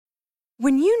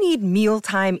When you need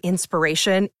mealtime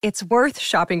inspiration, it's worth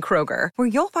shopping Kroger, where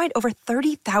you'll find over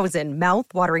 30,000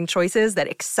 mouth-watering choices that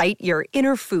excite your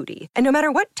inner foodie. And no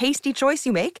matter what tasty choice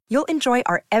you make, you'll enjoy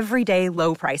our everyday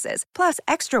low prices, plus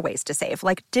extra ways to save,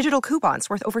 like digital coupons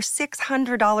worth over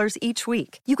 $600 each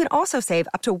week. You can also save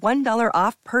up to $1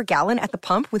 off per gallon at the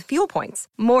pump with fuel points.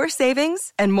 More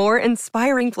savings and more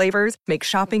inspiring flavors make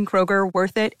shopping Kroger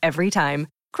worth it every time.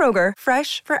 Kroger,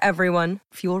 fresh for everyone.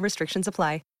 Fuel restrictions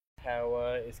apply. How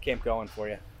is camp going for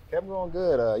you? Camp going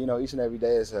good. Each and every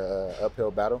day is an uphill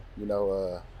battle.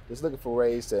 Just looking for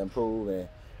ways to improve and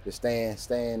just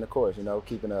staying the course.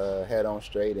 Keeping a head on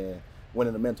straight and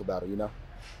winning the mental battle.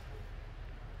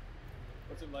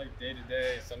 What's it like day to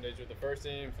day? Some days with the first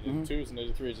team, some days with two, some days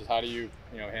with three. Just how do you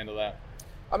handle that?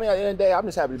 I mean, at the end of the day, I'm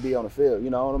just happy to be on the field.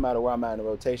 No matter where I'm at in the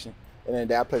rotation. At the end of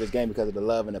the day, I play this game because of the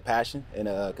love and the passion and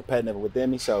the competitive within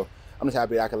me. So I'm just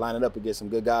happy that I can line it up and get some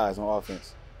good guys on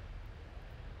offense.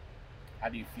 How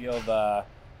do you feel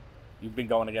you've been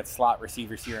going against slot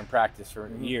receivers here in practice for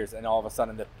years, and all of a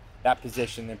sudden that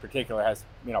position in particular has,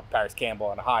 Paris Campbell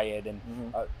and Hyatt and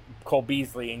Cole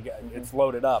Beasley, and it's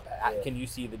loaded up. Yeah. Can you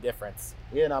see the difference?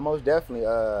 Yeah, no, most definitely.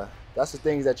 That's the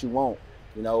things that you want,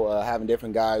 having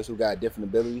different guys who got different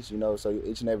abilities, so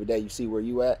each and every day you see where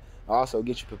you at. Also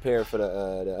get you prepared for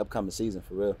the upcoming season,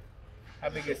 for real. How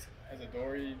big has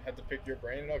Adoree had to pick your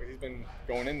brain because he's been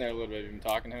going in there a little bit? You've been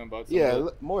talking to him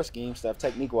about more scheme stuff.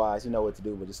 Technique-wise, you know what to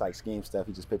do, but just like scheme stuff,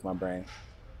 he just picked my brain.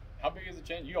 How big is the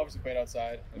change? You obviously played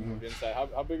outside and moved inside.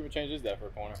 How big of a change is that for a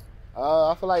corner?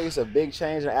 I feel like it's a big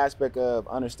change in the aspect of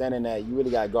understanding that you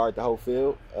really got to guard the whole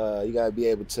field. You got to be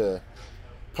able to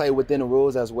play within the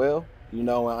rules as well, and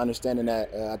understanding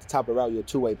that at the top of the route, you're a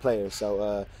two-way player.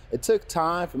 So it took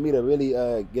time for me to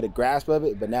really get a grasp of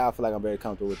it, but now I feel like I'm very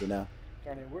comfortable with it now.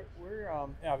 Darnay, we're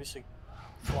obviously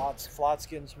Flott's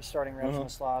getting some starting reps in the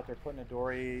slot. They're putting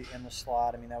Adoree in the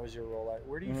slot. I mean, that was your role.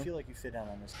 Where do you feel like you fit in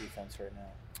on this defense right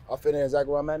now? I fit in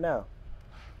exactly where I'm at now.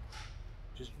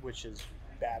 Which is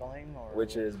battling?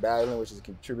 Which is battling, which is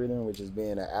contributing, which is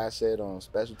being an asset on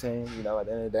special teams. At the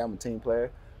end of the day, I'm a team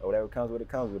player. Whatever comes with it,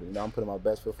 comes with it. I'm putting my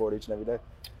best foot forward each and every day.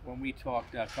 When we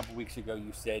talked a couple weeks ago,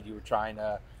 you said you were trying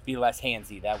to be less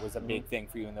handsy. That was a big thing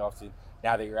for you in the offseason.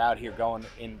 Now that you're out here going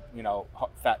in,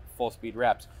 full speed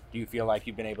reps, do you feel like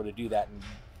you've been able to do that? And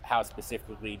how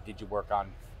specifically did you work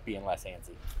on being less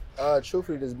handsy?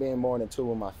 Truthfully, just being more in tune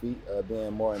with my feet,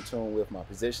 being more in tune with my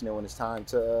positioning when it's time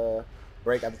to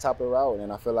break at the top of the route.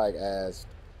 And I feel like as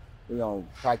we're going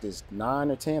to practice 9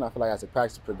 or 10, I feel like as the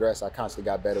practice progressed, I constantly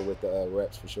got better with the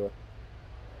reps for sure.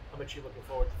 How much are you looking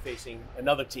forward to facing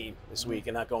another team this week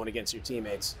and not going against your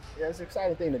teammates? Yeah, it's an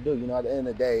exciting thing to do. At the end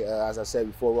of the day, as I said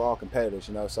before, we're all competitors,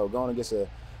 so going against a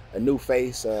new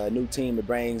face, a new team, it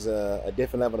brings a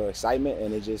different level of excitement,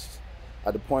 and it just,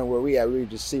 at the point where we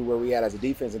just see where we at as a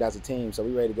defense and as a team, so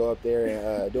we're ready to go up there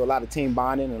and do a lot of team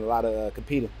bonding and a lot of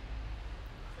competing.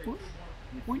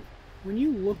 When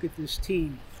you look at this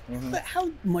team,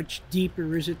 how much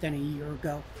deeper is it than a year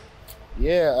ago?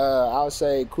 Yeah, I would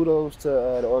say kudos to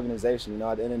the organization.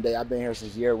 At the end of the day, I've been here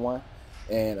since year 1,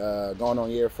 and going on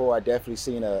year 4, I definitely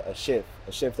seen a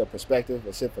shift of perspective,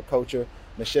 a shift of culture,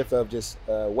 and a shift of just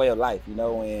way of life, and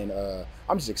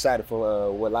I'm just excited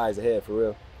for what lies ahead, for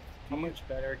real. How much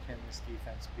better can this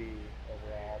defense be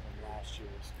overall than last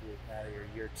year's group now that you're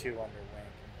year 2 under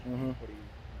Wink? What do you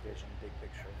envision, big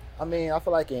picture? I mean, I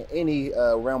feel like in any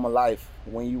realm of life,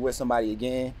 when you with somebody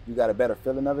again, you got a better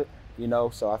feeling of it.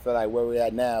 So I feel like where we're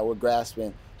at now, we're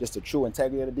grasping just the true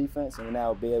integrity of the defense, and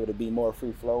now be able to be more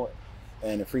free-flowing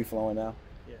now.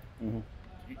 Yeah.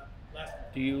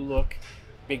 Do you look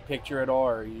big picture at all,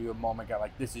 or are you a moment guy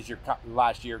like this is your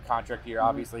last year contract year?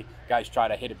 Obviously, guys try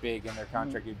to hit it big in their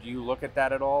contract year. Do you look at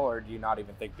that at all, or do you not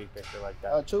even think big picture like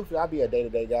that? Truthfully, I'll be a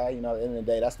day-to-day guy. At the end of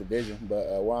the day, that's the vision.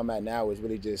 But where I'm at now is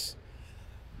really just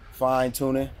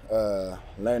fine-tuning,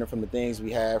 learning from the things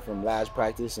we had from last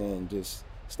practice, and just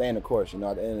staying the course. At the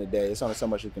end of the day, it's only so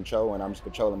much you control, and I'm just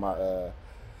controlling my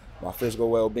physical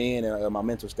well-being and my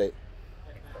mental state.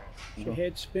 Is your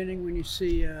head spinning when you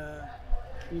see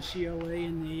UCLA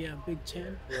in the Big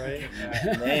Ten? Right.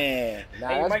 Man,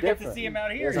 you might get to see him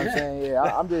out here. That's what I'm saying.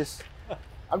 Yeah,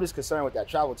 I'm just concerned with that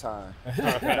travel time.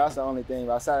 That's the only thing.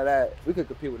 But outside of that, we could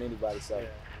compete with anybody. So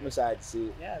I'm excited to see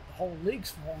it. Yeah, the whole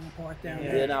league's falling apart down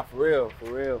there. Yeah, now for real.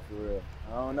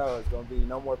 I don't know. It's gonna be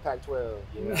no more Pac-12.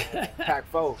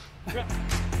 Pac-4.